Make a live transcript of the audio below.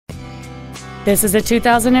This is a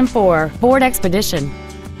 2004 Ford Expedition.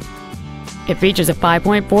 It features a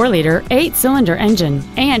 5.4-liter, 8-cylinder engine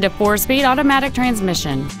and a 4-speed automatic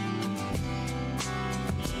transmission.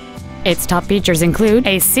 Its top features include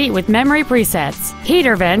a seat with memory presets,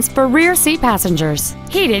 heater vents for rear seat passengers,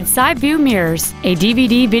 heated side view mirrors, a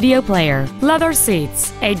DVD video player, leather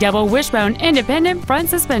seats, a double wishbone independent front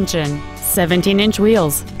suspension, 17-inch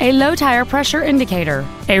wheels, a low tire pressure indicator,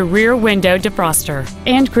 a rear window defroster,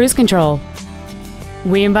 and cruise control.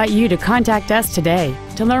 We invite you to contact us today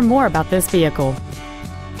to learn more about this vehicle.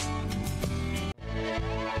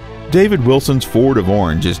 David Wilson's Ford of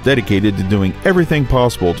Orange is dedicated to doing everything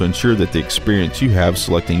possible to ensure that the experience you have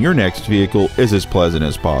selecting your next vehicle is as pleasant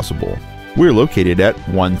as possible. We're located at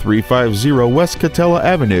 1350 West Katella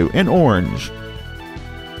Avenue in Orange.